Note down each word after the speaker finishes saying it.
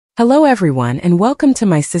Hello everyone and welcome to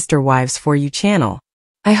my Sister Wives For You channel.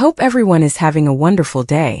 I hope everyone is having a wonderful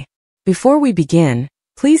day. Before we begin,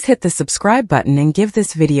 please hit the subscribe button and give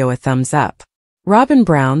this video a thumbs up. Robyn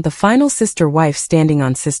Brown, the final sister wife standing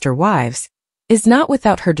on Sister Wives, is not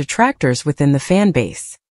without her detractors within the fan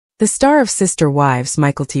base. The star of Sister Wives,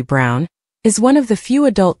 Michael T. Brown, is one of the few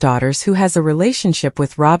adult daughters who has a relationship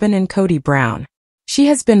with Robyn and Kody Brown. She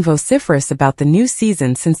has been vociferous about the new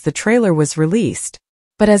season since the trailer was released.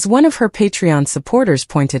 But as one of her Patreon supporters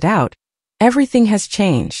pointed out, everything has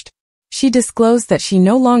changed. She disclosed that she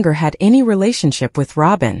no longer had any relationship with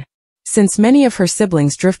Robyn. Since many of her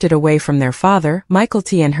siblings drifted away from their father, Michael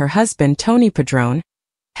T. and her husband, Tony Padron,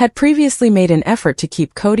 had previously made an effort to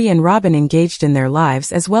keep Kody and Robyn engaged in their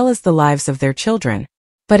lives as well as the lives of their children.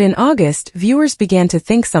 But in August, viewers began to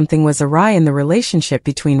think something was awry in the relationship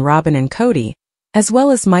between Robyn and Kody, as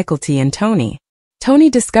well as Michael T. and Tony.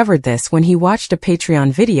 Tony discovered this when he watched a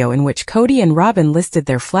Patreon video in which Kody and Robyn listed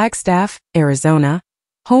their Flagstaff, Arizona,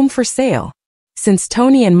 home for sale. Since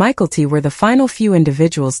Tony and Michael T. were the final few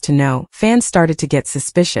individuals to know, fans started to get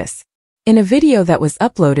suspicious. In a video that was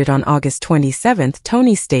uploaded on August 27th,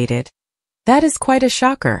 Tony stated, "That is quite a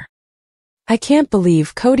shocker. I can't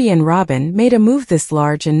believe Kody and Robyn made a move this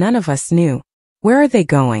large and none of us knew. Where are they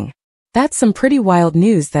going? That's some pretty wild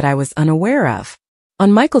news that I was unaware of."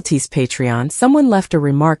 On Michael T.'s Patreon, someone left a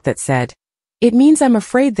remark that said, "It means I'm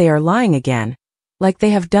afraid they are lying again, like they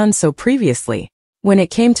have done so previously." When it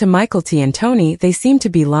came to Michael T. and Tony, they seemed to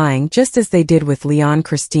be lying just as they did with Janelle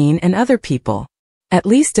Christine and other people. At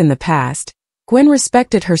least in the past, Gwen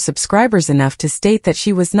respected her subscribers enough to state that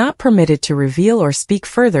she was not permitted to reveal or speak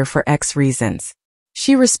further for X reasons.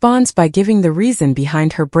 She responds by giving the reason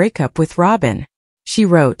behind her breakup with Robyn. She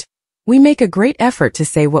wrote, "We make a great effort to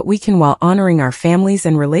say what we can while honoring our families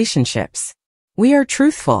and relationships. We are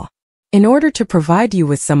truthful. In order to provide you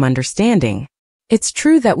with some understanding, it's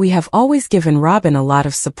true that we have always given Robyn a lot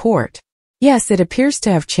of support. Yes, it appears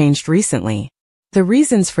to have changed recently. The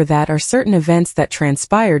reasons for that are certain events that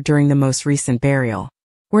transpired during the most recent burial.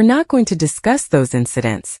 We're not going to discuss those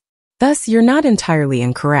incidents. Thus, you're not entirely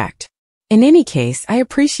incorrect. In any case, I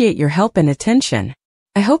appreciate your help and attention.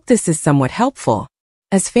 I hope this is somewhat helpful."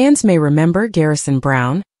 As fans may remember, Garrison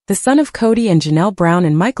Brown, the son of Kody and Janelle Brown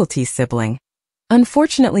and Michael T.'s sibling,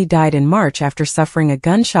 unfortunately died in March after suffering a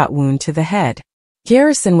gunshot wound to the head.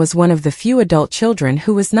 Garrison was one of the few adult children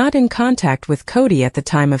who was not in contact with Kody at the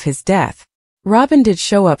time of his death. Robyn did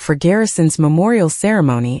show up for Garrison's memorial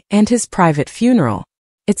ceremony and his private funeral.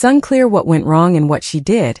 It's unclear what went wrong and what she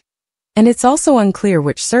did, and it's also unclear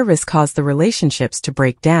which service caused the relationships to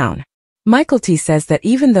break down. Michael T. says that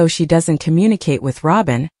even though she doesn't communicate with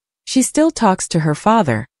Robyn, she still talks to her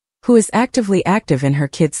father, who is actively active in her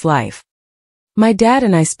kid's life. "My dad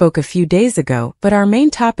and I spoke a few days ago, but our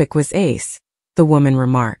main topic was Ace," the woman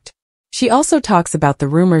remarked. She also talks about the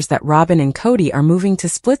rumors that Robyn and Kody are moving to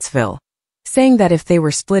Splitsville, saying that if they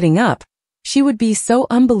were splitting up, she would be so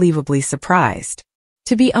unbelievably surprised.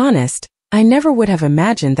 "To be honest, I never would have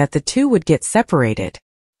imagined that the two would get separated.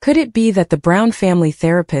 Could it be that the Brown family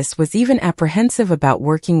therapist was even apprehensive about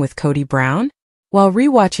working with Kody Brown?" While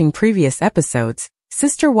rewatching previous episodes,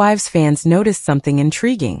 Sister Wives fans noticed something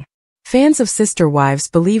intriguing. Fans of Sister Wives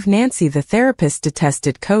believe Nancy the therapist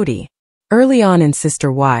detested Kody. Early on in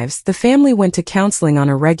Sister Wives, the family went to counseling on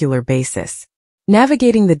a regular basis.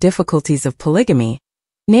 Navigating the difficulties of polygamy,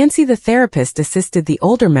 Nancy the therapist assisted the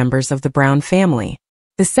older members of the Brown family.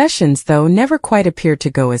 The sessions, though, never quite appeared to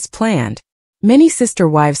go as planned. Many Sister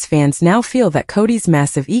Wives fans now feel that Kody's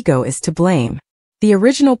massive ego is to blame. The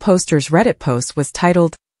original poster's Reddit post was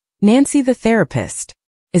titled, "Nancy the Therapist.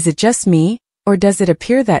 Is it just me, or does it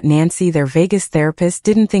appear that Nancy, their Vegas therapist,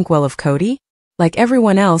 didn't think well of Kody? Like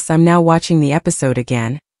everyone else, I'm now watching the episode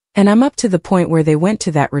again, and I'm up to the point where they went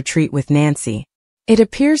to that retreat with Nancy. It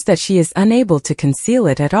appears that she is unable to conceal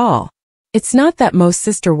it at all. It's not that most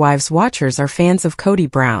Sister Wives watchers are fans of Kody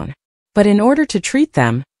Brown, but in order to treat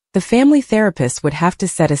them, the family therapist would have to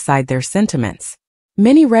set aside their sentiments."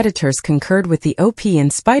 Many Redditors concurred with the OP in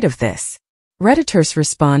spite of this. Redditors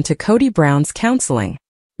respond to Kody Brown's counseling.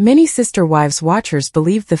 Many Sister Wives watchers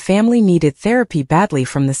believed the family needed therapy badly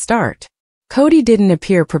from the start. Kody didn't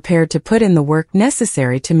appear prepared to put in the work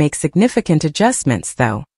necessary to make significant adjustments,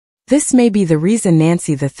 though. This may be the reason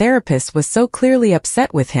Nancy the therapist was so clearly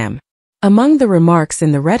upset with him. Among the remarks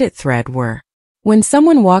in the Reddit thread were, "When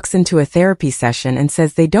someone walks into a therapy session and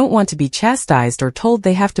says they don't want to be chastised or told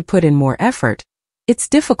they have to put in more effort, it's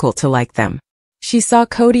difficult to like them. She saw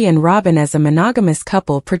Kody and Robyn as a monogamous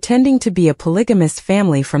couple pretending to be a polygamous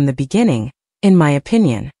family from the beginning, in my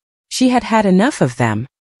opinion. She had had enough of them.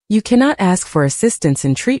 You cannot ask for assistance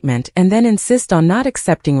in treatment and then insist on not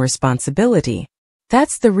accepting responsibility.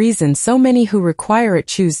 That's the reason so many who require it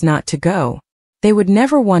choose not to go. They would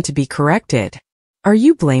never want to be corrected. Are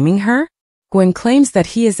you blaming her? Gwen claims that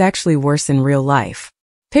he is actually worse in real life.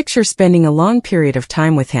 Picture spending a long period of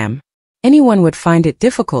time with him. Anyone would find it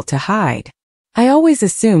difficult to hide. I always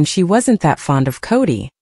assumed she wasn't that fond of Kody.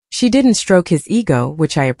 She didn't stroke his ego,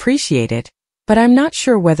 which I appreciated, but I'm not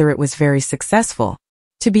sure whether it was very successful.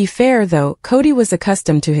 To be fair though, Kody was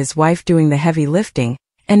accustomed to his wife doing the heavy lifting,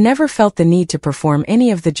 and never felt the need to perform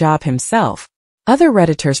any of the job himself. Other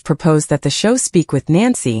Redditors proposed that the show speak with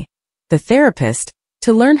Nancy, the therapist,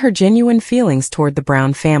 to learn her genuine feelings toward the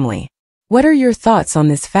Brown family. What are your thoughts on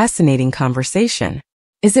this fascinating conversation?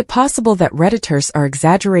 Is it possible that Redditors are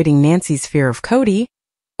exaggerating Nancy's fear of Kody?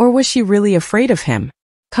 Or was she really afraid of him?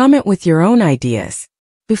 Comment with your own ideas.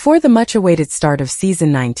 Before the much-awaited start of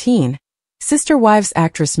Season 19, Sister Wives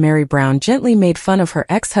actress Meri Brown gently made fun of her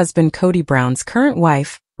ex-husband Kody Brown's current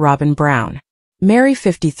wife, Robyn Brown. Meri,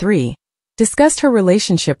 53, discussed her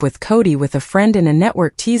relationship with Kody with a friend in a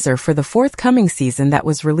network teaser for the forthcoming season that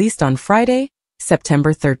was released on Friday,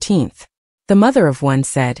 September 13th. The mother of one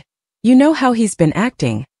said, "You know how he's been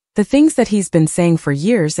acting, the things that he's been saying for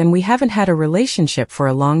years, and we haven't had a relationship for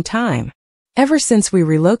a long time. Ever since we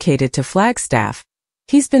relocated to Flagstaff,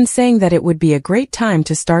 he's been saying that it would be a great time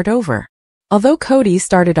to start over." Although Kody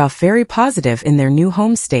started off very positive in their new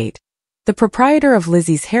home state, the proprietor of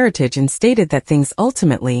Lizzie's Heritage stated that things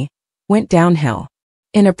ultimately went downhill.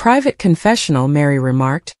 In a private confessional, Meri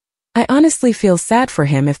remarked, "I honestly feel sad for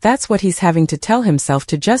him if that's what he's having to tell himself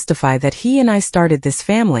to justify that he and I started this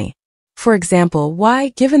family. For example, why,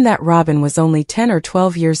 given that Robyn was only 10 or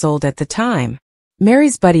 12 years old at the time?"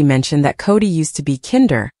 Meri's buddy mentioned that Kody used to be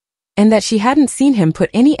kinder, and that she hadn't seen him put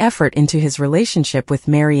any effort into his relationship with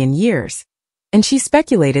Meri in years, and she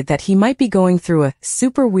speculated that he might be going through a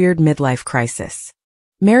super weird midlife crisis.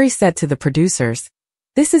 Meri said to the producers,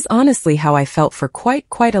 "This is honestly how I felt for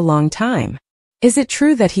quite a long time. Is it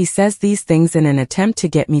true that he says these things in an attempt to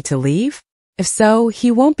get me to leave? If so, he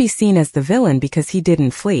won't be seen as the villain because he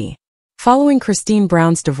didn't flee." Following Christine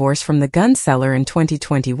Brown's divorce from the gun seller in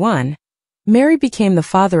 2021, Meri became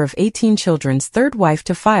the father of 18 children's third wife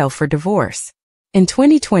to file for divorce. In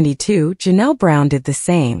 2022, Janelle Brown did the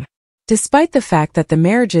same. Despite the fact that the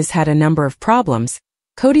marriages had a number of problems,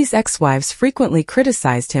 Kody's ex-wives frequently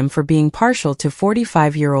criticized him for being partial to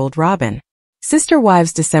 45-year-old Robyn. Sister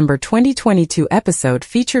Wives' December 2022 episode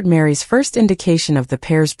featured Meri's first indication of the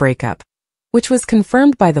pair's breakup, which was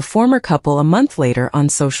confirmed by the former couple a month later on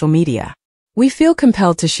social media. "We feel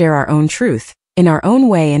compelled to share our own truth, in our own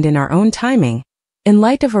way and in our own timing, in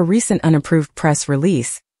light of a recent unapproved press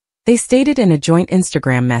release," they stated in a joint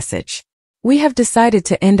Instagram message. "We have decided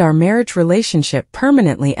to end our marriage relationship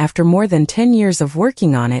permanently after more than 10 years of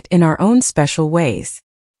working on it in our own special ways.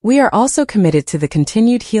 We are also committed to the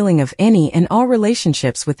continued healing of any and all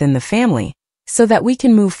relationships within the family, so that we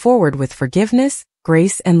can move forward with forgiveness,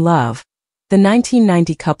 grace and love," the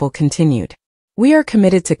 1990 couple continued. "We are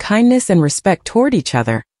committed to kindness and respect toward each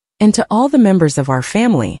other, and to all the members of our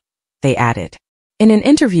family," they added. In an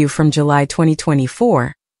interview from July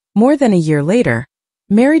 2024, more than a year later,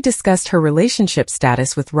 Meri discussed her relationship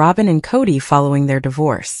status with Robyn and Kody following their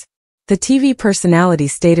divorce. The TV personality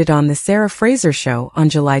stated on The Sarah Fraser Show on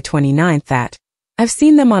July 29 that, "I've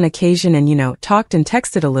seen them on occasion and talked and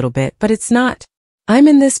texted a little bit, but it's not. I'm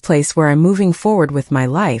in this place where I'm moving forward with my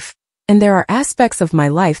life, and there are aspects of my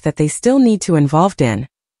life that they still need to involved in,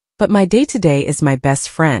 but my day-to-day is my best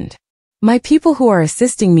friend. My people who are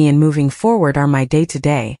assisting me in moving forward are my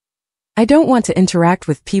day-to-day. I don't want to interact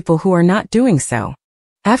with people who are not doing so."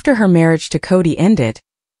 After her marriage to Kody ended,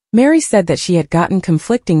 Meri said that she had gotten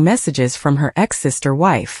conflicting messages from her ex-sister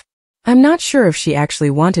wife. "I'm not sure if she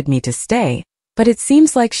actually wanted me to stay, but it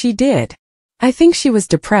seems like she did. I think she was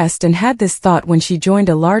depressed and had this thought when she joined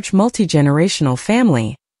a large multi-generational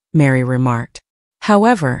family," Meri remarked.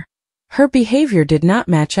 However, her behavior did not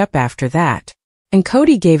match up after that. "And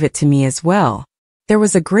Kody gave it to me as well. There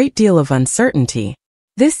was a great deal of uncertainty."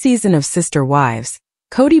 This season of Sister Wives,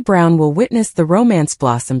 Kody Brown will witness the romance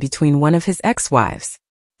blossom between one of his ex-wives.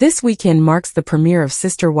 This weekend marks the premiere of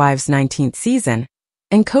Sister Wives' 19th season,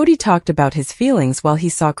 and Kody talked about his feelings while he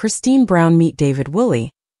saw Christine Brown meet David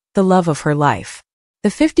Woolley, the love of her life.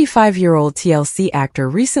 The 55-year-old TLC actor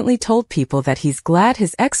recently told people that he's glad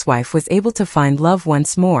his ex-wife was able to find love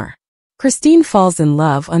once more. "Christine falls in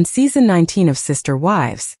love on season 19 of Sister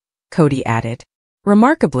Wives," Kody added.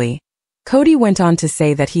 Remarkably, Kody went on to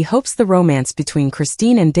say that he hopes the romance between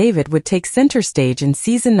Christine and David would take center stage in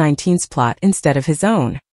season 19's plot instead of his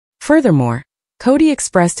own. Furthermore, Kody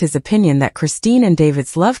expressed his opinion that Christine and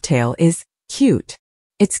David's love tale is cute.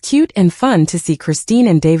 It's cute and fun to see Christine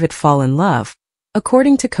and David fall in love,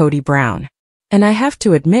 according to Kody Brown. And I have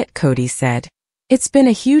to admit, Kody said, it's been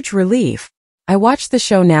a huge relief. I watch the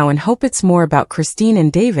show now and hope it's more about Christine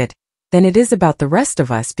and David than it is about the rest of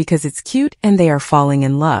us because it's cute and they are falling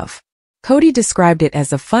in love. Kody described it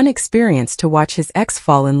as a fun experience to watch his ex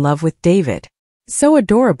fall in love with David. So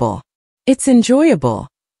adorable. It's enjoyable,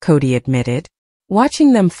 Kody admitted.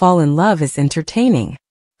 Watching them fall in love is entertaining.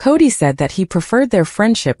 Kody said that he preferred their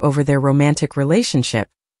friendship over their romantic relationship,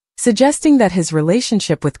 suggesting that his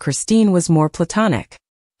relationship with Christine was more platonic.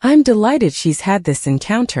 I'm delighted she's had this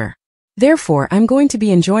encounter. Therefore, I'm going to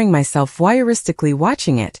be enjoying myself voyeuristically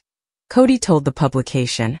watching it, Kody told the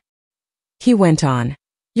publication. He went on,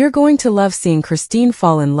 you're going to love seeing Christine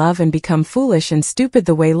fall in love and become foolish and stupid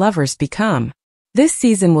the way lovers become. This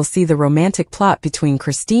season will see the romantic plot between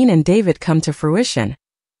Christine and David come to fruition,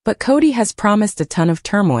 but Kody has promised a ton of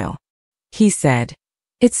turmoil. He said,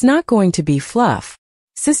 it's not going to be fluff.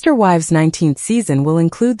 Sister Wives 19th season will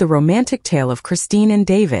include the romantic tale of Christine and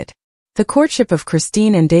David. The courtship of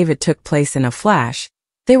Christine and David took place in a flash.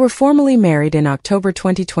 They were formally married in October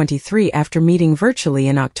 2023 after meeting virtually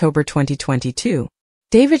in October 2022.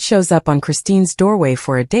 David shows up on Christine's doorway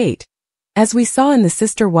for a date, as we saw in the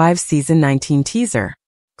Sister Wives season 19 teaser.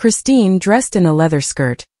 Christine, dressed in a leather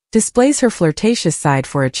skirt, displays her flirtatious side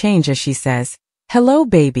for a change as she says, hello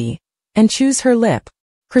baby, and chews her lip.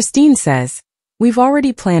 Christine says, we've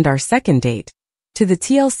already planned our second date, to the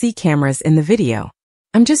TLC cameras in the video.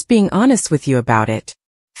 I'm just being honest with you about it.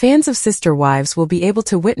 Fans of Sister Wives will be able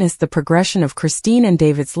to witness the progression of Christine and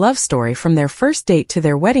David's love story from their first date to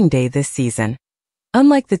their wedding day this season,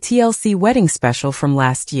 unlike the TLC wedding special from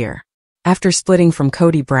last year. After splitting from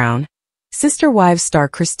Kody Brown, Sister Wives star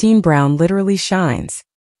Christine Brown literally shines.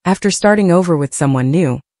 After starting over with someone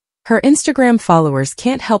new, her Instagram followers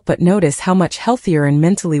can't help but notice how much healthier and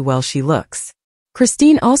mentally well she looks.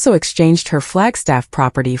 Christine also exchanged her Flagstaff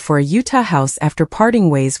property for a Utah house after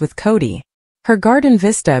parting ways with Kody. Her garden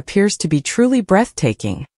vista appears to be truly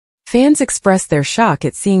breathtaking. Fans expressed their shock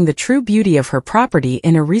at seeing the true beauty of her property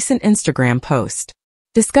in a recent Instagram post.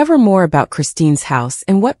 Discover more about Christine's house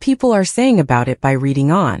and what people are saying about it by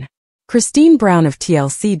reading on. Christine Brown of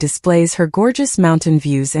TLC displays her gorgeous mountain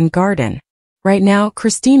views and garden. Right now,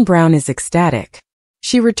 Christine Brown is ecstatic.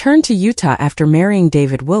 She returned to Utah after marrying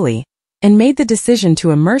David Woolley and made the decision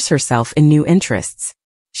to immerse herself in new interests.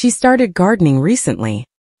 She started gardening recently,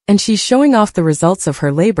 and she's showing off the results of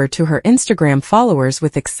her labor to her Instagram followers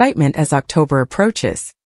with excitement as October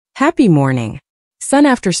approaches. Happy morning, son.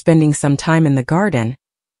 After spending some time in the garden,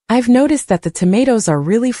 I've noticed that the tomatoes are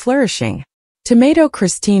really flourishing. Tomato,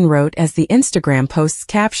 Christine wrote as the Instagram post's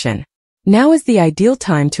caption. Now is the ideal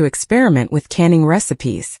time to experiment with canning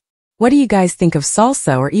recipes. What do you guys think of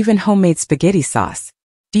salsa or even homemade spaghetti sauce?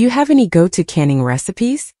 Do you have any go-to canning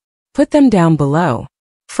recipes? Put them down below.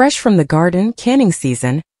 Fresh from the garden, canning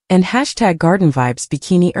season, and #GardenVibes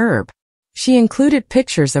bikini herb. She included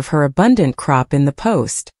pictures of her abundant crop in the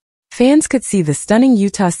post. Fans could see the stunning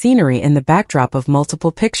Utah scenery in the backdrop of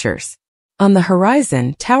multiple pictures. On the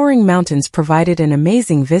horizon, towering mountains provided an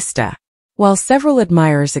amazing vista. While several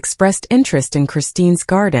admirers expressed interest in Christine's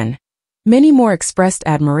garden, many more expressed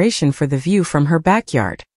admiration for the view from her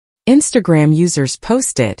backyard. Instagram users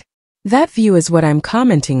posted, "That view is what I'm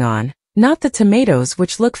commenting on, not the tomatoes,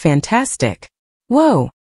 which look fantastic. Whoa,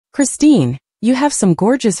 Christine, you have some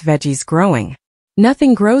gorgeous veggies growing.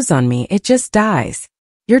 Nothing grows on me, it just dies.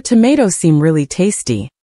 Your tomatoes seem really tasty.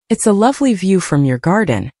 It's a lovely view from your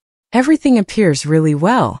garden. Everything appears really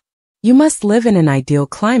well. You must live in an ideal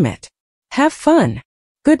climate. Have fun.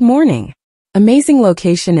 Good morning. Amazing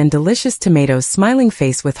location and delicious tomatoes, smiling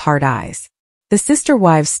face with heart eyes." The Sister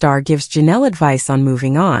Wives star gives Janelle advice on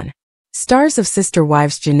moving on. Stars of Sister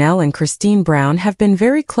Wives Janelle and Christine Brown have been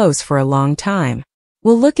very close for a long time.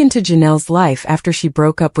 We'll look into Janelle's life after she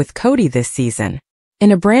broke up with Kody this season.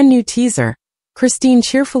 In a brand new teaser, Christine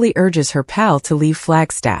cheerfully urges her pal to leave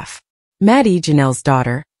Flagstaff. Maddie, Janelle's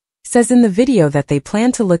daughter, says in the video that they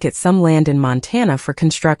plan to look at some land in Montana for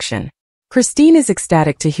construction. Christine is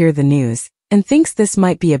ecstatic to hear the news and thinks this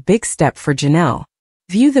might be a big step for Janelle.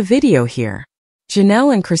 View the video here.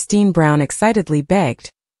 Janelle and Christine Brown excitedly begged,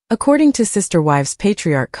 according to Sister Wives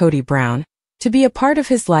patriarch Kody Brown, to be a part of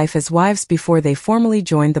his life as wives before they formally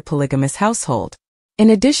joined the polygamous household. In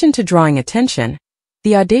addition to drawing attention,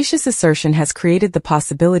 the audacious assertion has created the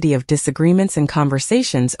possibility of disagreements and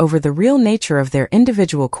conversations over the real nature of their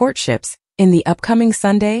individual courtships in the upcoming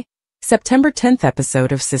Sunday, September 10th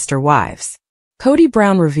episode of Sister Wives. Kody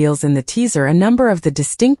Brown reveals in the teaser a number of the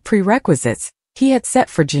distinct prerequisites he had set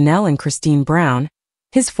for Janelle and Christine Brown,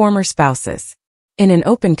 his former spouses. In an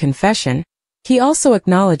open confession, he also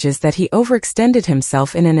acknowledges that he overextended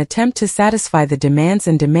himself in an attempt to satisfy the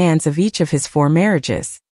demands of each of his 4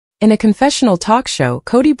 marriages. In a confessional talk show,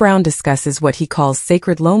 Kody Brown discusses what he calls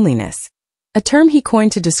sacred loneliness, a term he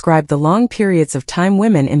coined to describe the long periods of time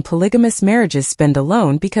women in polygamous marriages spend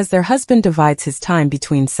alone because their husband divides his time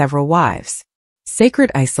between several wives.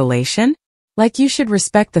 Sacred isolation? Like you should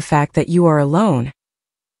respect the fact that you are alone.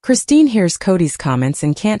 Christine hears Kody's comments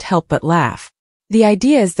and can't help but laugh. The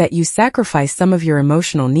idea is that you sacrifice some of your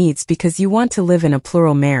emotional needs because you want to live in a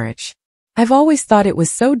plural marriage. I've always thought it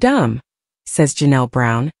was so dumb, says Janelle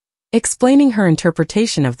Brown, explaining her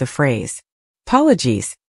interpretation of the phrase.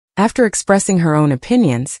 Apologies. After expressing her own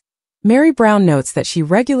opinions, Mary Brown notes that she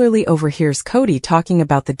regularly overhears Kody talking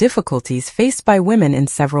about the difficulties faced by women in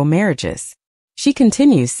several marriages. She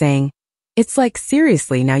continues saying, "It's like,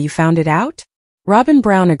 seriously, now you found it out?" Robyn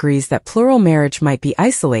Brown agrees that plural marriage might be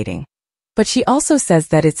isolating, but she also says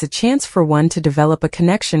that it's a chance for one to develop a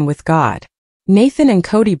connection with God. Nathan and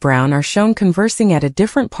Kody Brown are shown conversing at a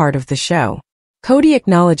different part of the show. Kody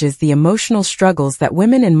acknowledges the emotional struggles that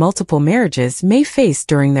women in multiple marriages may face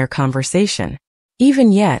during their conversation.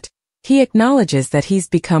 Even yet, he acknowledges that he's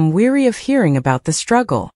become weary of hearing about the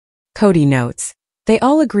struggle. Kody notes, they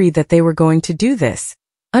all agreed that they were going to do this,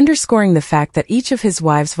 underscoring the fact that each of his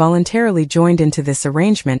wives voluntarily joined into this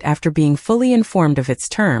arrangement after being fully informed of its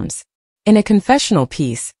terms. In a confessional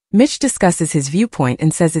piece, Mitch discusses his viewpoint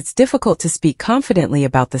and says it's difficult to speak confidently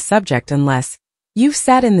about the subject unless you've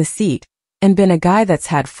sat in the seat and been a guy that's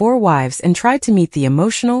had 4 wives and tried to meet the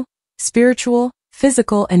emotional, spiritual,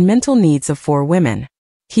 physical, and mental needs of 4 women.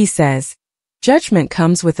 He says, judgment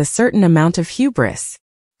comes with a certain amount of hubris.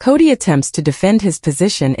 Kody attempts to defend his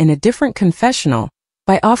position in a different confessional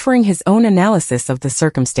by offering his own analysis of the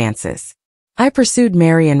circumstances. I pursued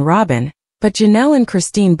Mary and Robyn, but Janelle and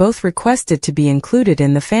Christine both requested to be included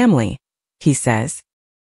in the family, he says.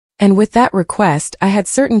 And with that request, I had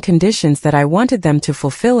certain conditions that I wanted them to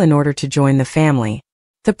fulfill in order to join the family.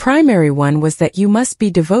 The primary one was that you must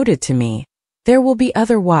be devoted to me. There will be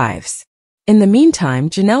other wives. In the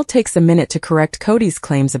meantime, Janelle takes a minute to correct Kody's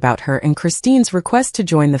claims about her and Christine's request to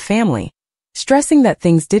join the family, stressing that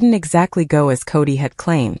things didn't exactly go as Kody had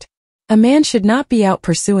claimed. A man should not be out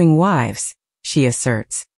pursuing wives, she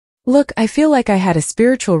asserts. Look, I feel like I had a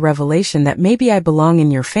spiritual revelation that maybe I belong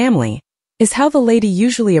in your family, is how the lady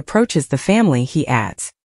usually approaches the family, he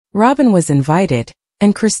adds. Robyn was invited,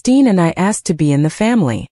 and Christine and I asked to be in the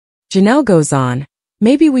family. Janelle goes on,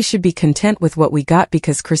 maybe we should be content with what we got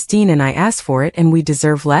because Christine and I asked for it and we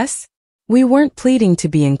deserve less? We weren't pleading to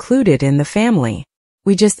be included in the family.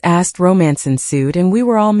 We just asked, romance ensued, and we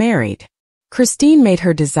were all married. Christine made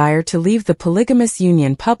her desire to leave the polygamous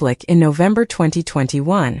union public in November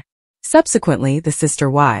 2021. Subsequently, the Sister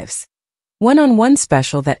Wives one-on-one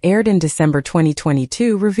special that aired in December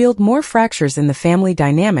 2022 revealed more fractures in the family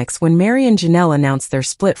dynamics when Mary and Janelle announced their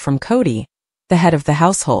split from Kody, the head of the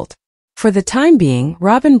household. For the time being,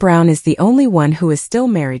 Robyn Brown is the only one who is still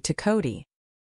married to Kody.